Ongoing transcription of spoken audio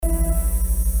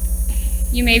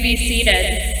You may be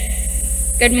seated.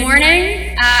 Good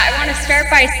morning. I want to start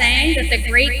by saying that the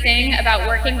great thing about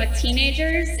working with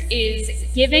teenagers is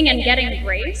giving and getting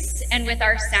grace. And with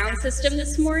our sound system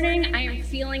this morning, I am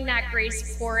feeling that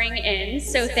grace pouring in.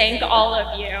 So thank all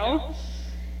of you.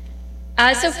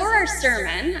 So for our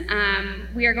sermon,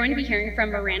 we are going to be hearing from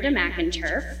Miranda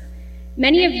McInturf.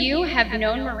 Many of you have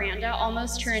known Miranda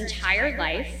almost her entire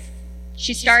life.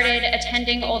 She started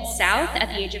attending Old South at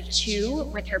the age of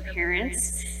 2 with her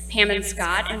parents, Pam and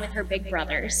Scott, and with her big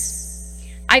brothers.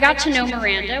 I got to know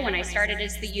Miranda when I started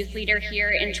as the youth leader here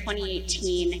in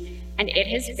 2018, and it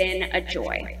has been a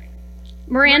joy.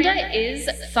 Miranda is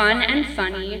fun and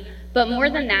funny, but more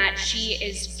than that, she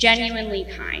is genuinely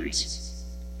kind.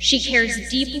 She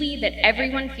cares deeply that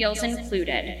everyone feels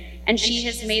included, and she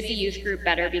has made the youth group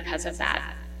better because of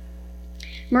that.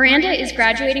 Miranda is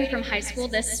graduating from high school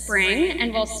this spring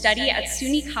and will study at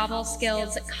SUNY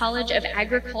Cobbleskill's College of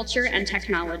Agriculture and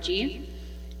Technology.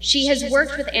 She has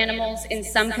worked with animals in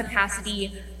some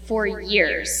capacity for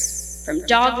years, from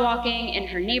dog walking in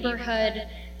her neighborhood,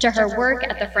 to her work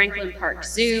at the Franklin Park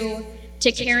Zoo,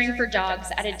 to caring for dogs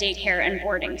at a daycare and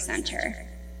boarding center.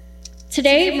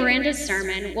 Today, Miranda's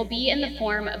sermon will be in the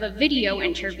form of a video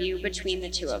interview between the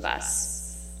two of us.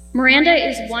 Miranda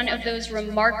is one of those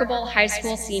remarkable high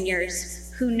school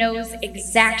seniors who knows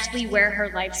exactly where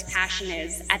her life's passion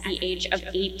is at the age of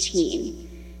 18.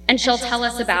 And she'll tell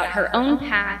us about her own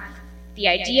path, the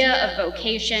idea of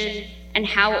vocation, and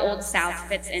how Old South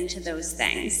fits into those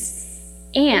things.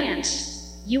 And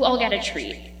you all get a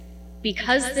treat.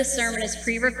 Because this sermon is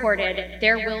pre-recorded,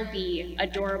 there will be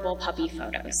adorable puppy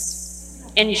photos.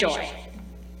 Enjoy.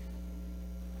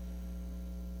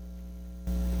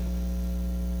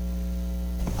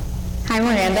 Hi,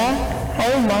 Miranda.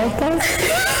 Hey, Martha.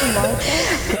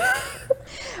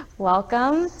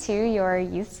 Welcome to your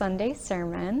Youth Sunday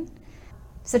sermon.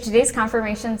 So today's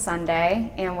Confirmation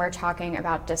Sunday, and we're talking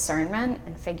about discernment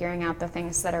and figuring out the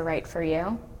things that are right for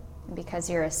you. And because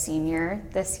you're a senior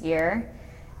this year,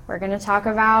 we're going to talk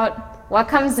about what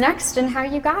comes next and how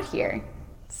you got here.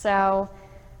 So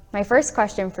my first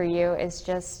question for you is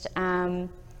just, when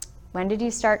did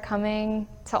you start coming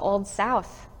to Old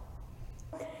South?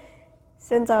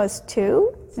 Since I was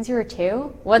 2. Since you were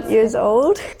 2? Years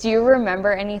old. Do you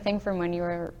remember anything from when you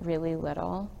were really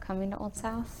little coming to Old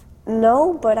South?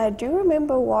 No, but I do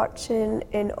remember watching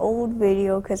an old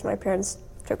video because my parents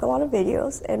took a lot of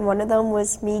videos, and one of them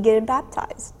was me getting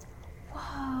baptized.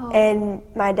 Whoa. And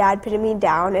my dad putting me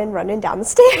down and running down the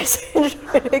stairs and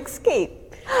trying to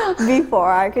escape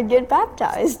before I could get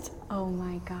baptized. Oh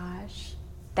my gosh.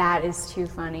 That is too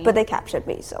funny. But they captured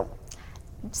me, so.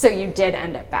 So you did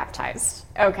end up baptized.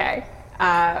 Okay.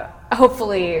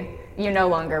 Hopefully you no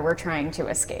longer were trying to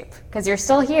escape, because you're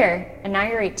still here and now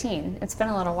you're 18. It's been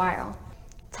a little while.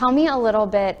 Tell me a little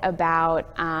bit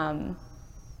about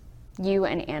you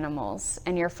and animals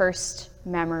and your first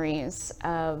memories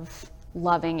of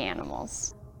loving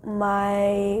animals.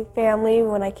 My family,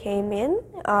 when I came in,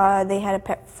 they had a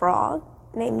pet frog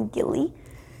named Gilly,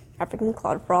 African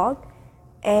clawed frog,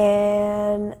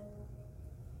 and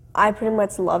I pretty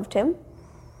much loved him.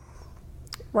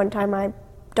 One time I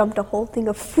dumped a whole thing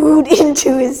of food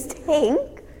into his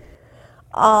tank.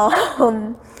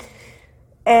 And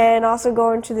also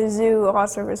going to the zoo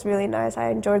also was really nice.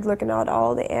 I enjoyed looking at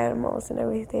all the animals and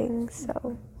everything.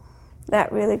 So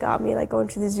that really got me, like going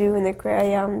to the zoo and the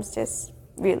aquariums just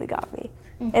really got me.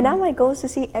 Mm-hmm. And now my goal is to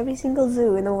see every single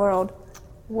zoo in the world.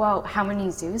 Whoa, how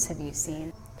many zoos have you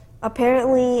seen?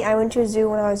 Apparently I went to a zoo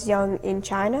when I was young in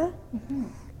China.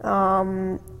 Mm-hmm.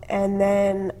 And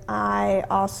then I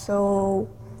also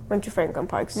went to Franklin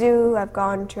Park Zoo. I've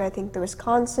gone to, I think, the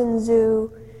Wisconsin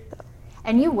Zoo.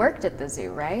 And you worked at the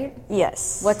zoo, right?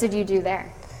 Yes. What did you do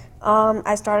there?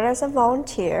 I started as a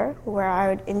volunteer where I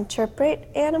would interpret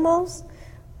animals.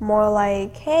 More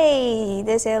like, hey,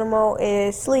 this animal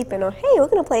is sleeping, or hey, we're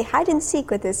gonna play hide and seek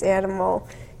with this animal.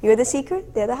 You're the seeker,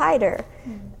 they're the hider.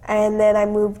 Mm-hmm. And then I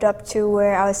moved up to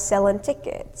where I was selling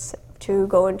tickets to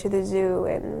go into the zoo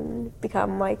and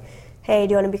become like, hey,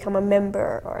 do you want to become a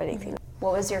member or anything?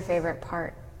 What was your favorite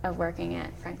part of working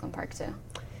at Franklin Park Zoo?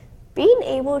 Being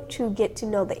able to get to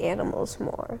know the animals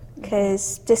more,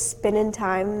 because just spending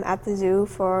time at the zoo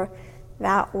for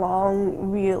that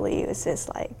long really was just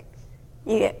like,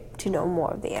 you get to know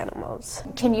more of the animals.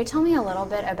 Can you tell me a little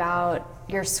bit about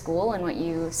your school and what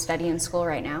you study in school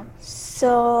right now?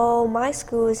 So my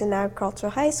school is an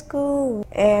agricultural high school,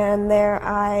 and there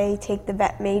I take the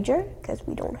vet major because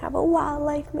we don't have a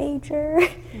wildlife major.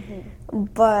 Mm-hmm.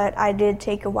 But I did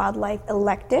take a wildlife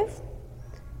elective,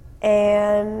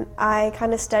 and I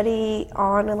kind of study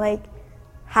on like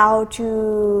how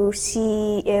to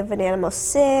see if an animal's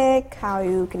sick, how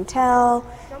you can tell,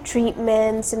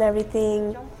 treatments and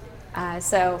everything.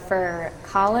 So for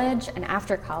college and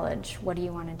after college, what do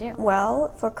you want to do?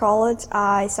 Well, for college,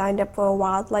 I signed up for a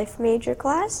wildlife major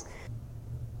class.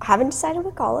 I haven't decided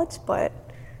what college, but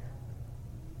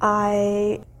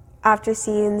after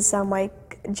seeing some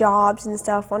jobs and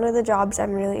stuff, one of the jobs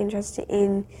I'm really interested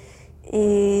in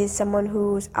is someone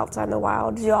who's outside in the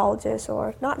wild, zoologist,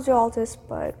 or not zoologist,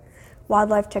 but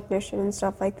wildlife technician and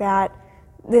stuff like that.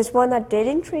 There's one that did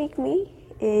intrigue me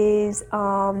is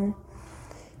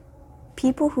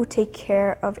people who take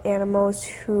care of animals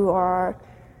who are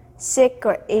sick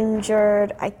or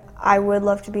injured. I would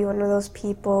love to be one of those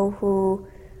people who,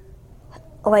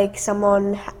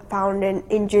 someone found an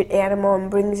injured animal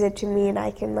and brings it to me and I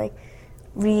can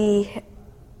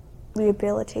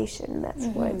rehabilitation, that's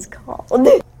what it's called.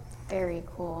 Very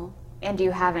cool. And do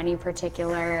you have any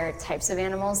particular types of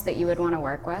animals that you would want to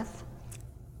work with?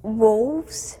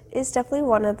 Wolves is definitely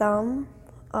one of them.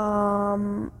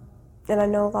 And I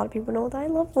know a lot of people know that I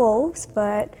love wolves,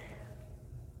 but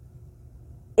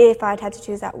if I'd had to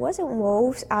choose that wasn't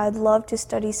wolves, I'd love to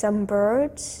study some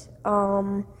birds.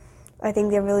 I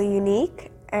think they're really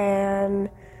unique, and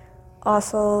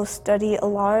also study a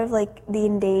lot of the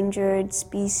endangered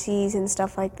species and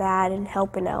stuff like that and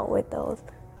helping out with those.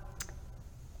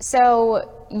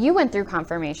 So you went through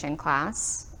confirmation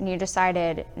class and you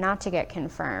decided not to get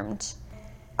confirmed.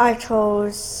 I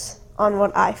chose on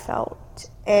what I felt.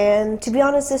 And to be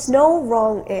honest, there's no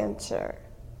wrong answer.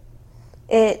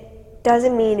 It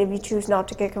doesn't mean if you choose not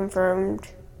to get confirmed,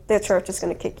 the church is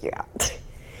going to kick you out.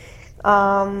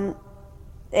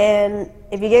 And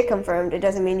if you get confirmed, it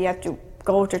doesn't mean you have to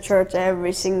go to church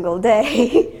every single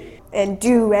day and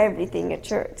do everything at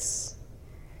church.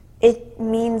 It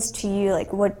means to you,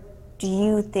 what do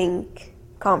you think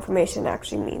confirmation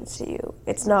actually means to you?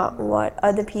 It's not what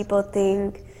other people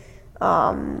think.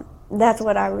 That's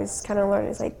what I was kind of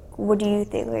learning, is what do you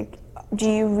think? Do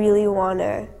you really want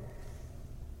to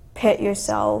put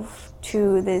yourself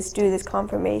to do this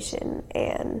confirmation,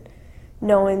 and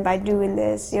knowing by doing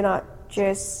this, you're not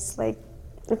just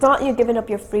it's not you're giving up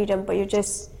your freedom, but you're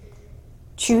just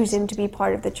choosing to be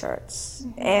part of the church.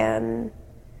 Mm-hmm. And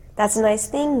that's a nice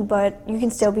thing, but you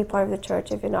can still be part of the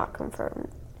church if you're not confirmed.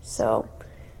 So,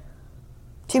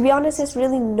 to be honest, there's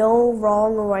really no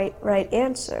wrong or right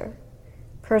answer.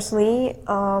 Personally,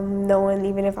 knowing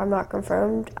even if I'm not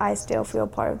confirmed, I still feel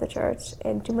part of the church.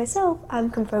 And to myself, I'm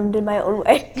confirmed in my own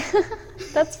way.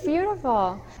 That's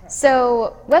beautiful.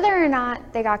 So whether or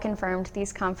not they got confirmed,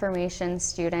 these confirmation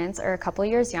students are a couple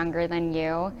years younger than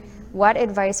you. What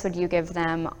advice would you give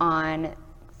them on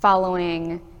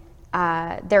following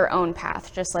their own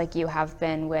path, just like you have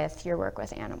been with your work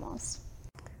with animals?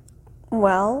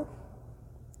 Well,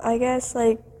 I guess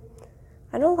I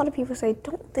know a lot of people say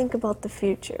don't think about the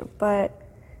future, but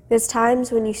there's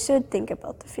times when you should think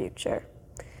about the future.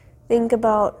 Think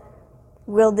about,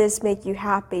 will this make you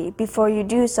happy? Before you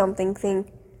do something,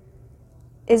 think,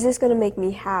 is this going to make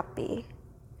me happy?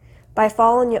 By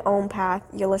following your own path,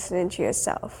 you're listening to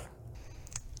yourself.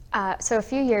 So a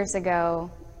few years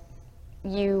ago,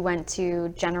 you went to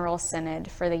General Synod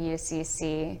for the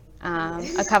UCC.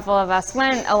 A couple of us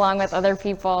went along with other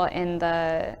people in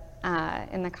the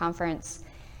conference.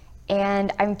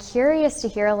 And I'm curious to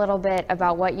hear a little bit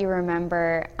about what you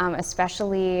remember,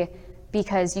 especially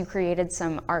because you created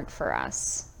some art for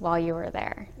us while you were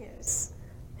there. Yes.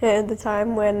 And the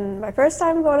time when my first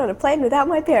time going on a plane without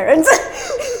my parents.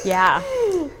 Yeah.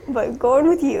 But going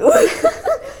with you.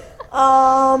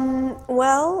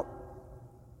 Well,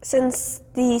 since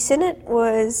the Synod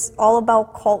was all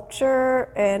about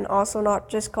culture, and also not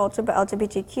just culture but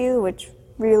LGBTQ, which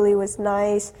really was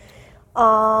nice,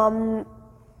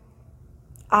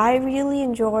 I really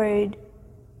enjoyed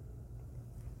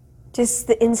just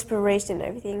the inspiration and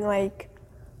everything.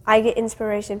 I get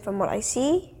inspiration from what I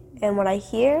see and what I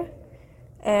hear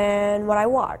and what I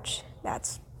watch.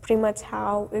 That's pretty much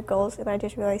how it goes, and I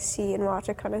just realized see and watch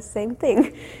are kind of the same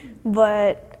thing.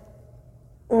 But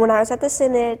when I was at the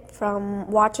Synod, from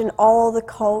watching all the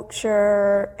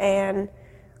culture and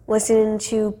listening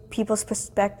to people's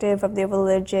perspective of their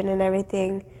religion and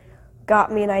everything,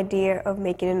 got me an idea of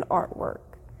making an artwork.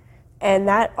 And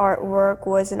that artwork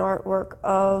was an artwork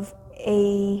of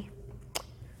a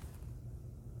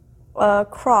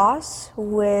cross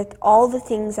with all the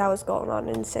things that was going on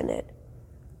in Synod.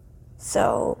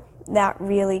 So that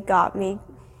really got me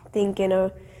thinking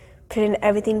of putting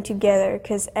everything together,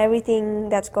 because everything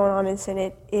that's going on in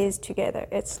Synod is together.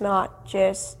 It's not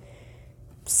just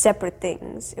separate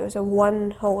things. It was a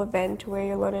one whole event where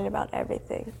you're learning about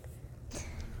everything.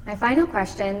 My final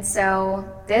question, so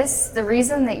the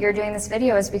reason that you're doing this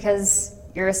video is because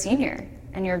you're a senior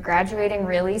and you're graduating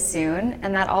really soon,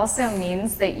 and that also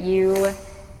means that you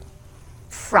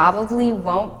probably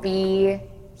won't be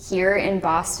here in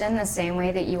Boston the same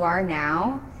way that you are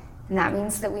now, and that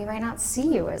means that we might not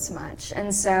see you as much.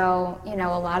 And so, a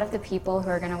lot of the people who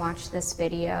are going to watch this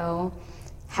video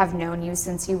have known you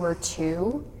since you were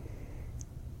 2.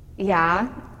 Yeah.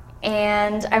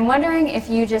 And I'm wondering if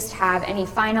you just have any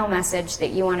final message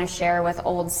that you want to share with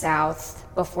Old South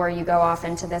before you go off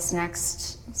into this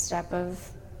next step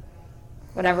of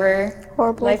whatever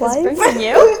Horrible life is life. bringing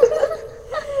you.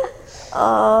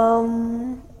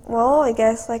 Well, I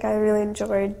guess I really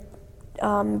enjoyed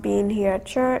being here at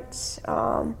church.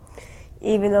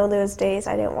 Even though there was days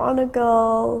I didn't want to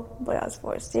go, but I was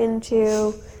forced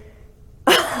into.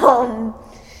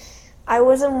 I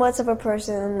wasn't much of a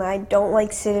person. I don't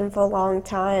like sitting for a long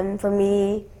time. For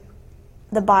me,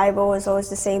 the Bible is always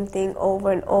the same thing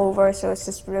over and over, so it's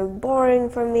just really boring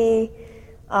for me.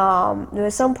 There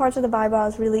were some parts of the Bible I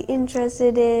was really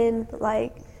interested in.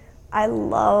 I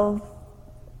love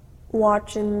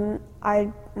watching.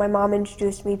 My mom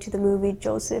introduced me to the movie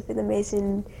Joseph and the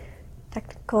Amazing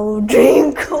Technical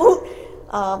Dreamcoat.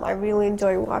 I really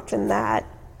enjoy watching that,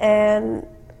 and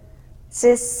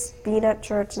just being at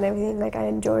church and everything, I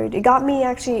enjoyed.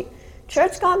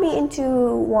 Church got me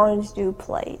into wanting to do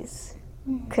plays,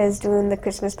 because doing the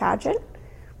Christmas pageant,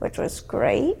 which was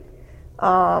great,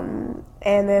 and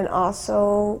then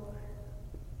also,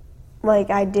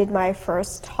 I did my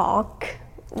first talk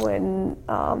when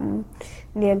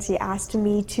Nancy asked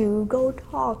me to go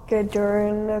talk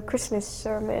during a Christmas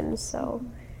sermon, so,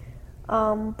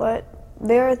 but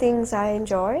there are things I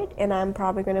enjoyed and I'm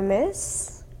probably going to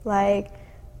miss.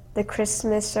 The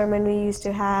Christmas sermon we used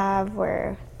to have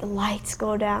where the lights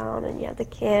go down and you have the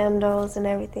candles and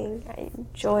everything. I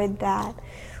enjoyed that.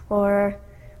 Or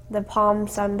the Palm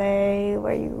Sunday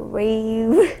where you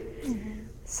wave. Mm-hmm.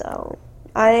 So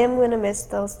I am going to miss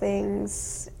those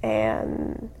things,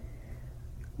 and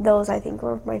those I think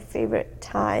were my favorite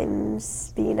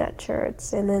times, being at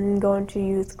church and then going to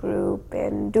youth group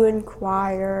and doing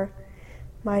choir,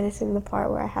 minusing the part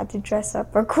where I had to dress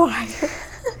up for choir.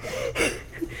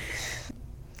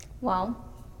 Well,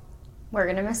 we're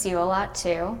going to miss you a lot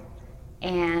too.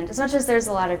 And as much as there's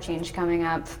a lot of change coming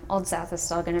up, Old South is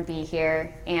still going to be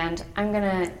here. And I'm going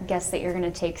to guess that you're going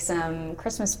to take some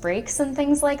Christmas breaks and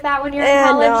things like that when you're in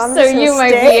college. No, so you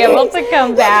might be able to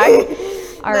come back.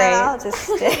 All right. I'll just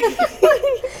stay.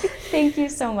 Thank you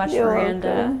so much, You're Miranda.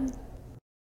 welcome.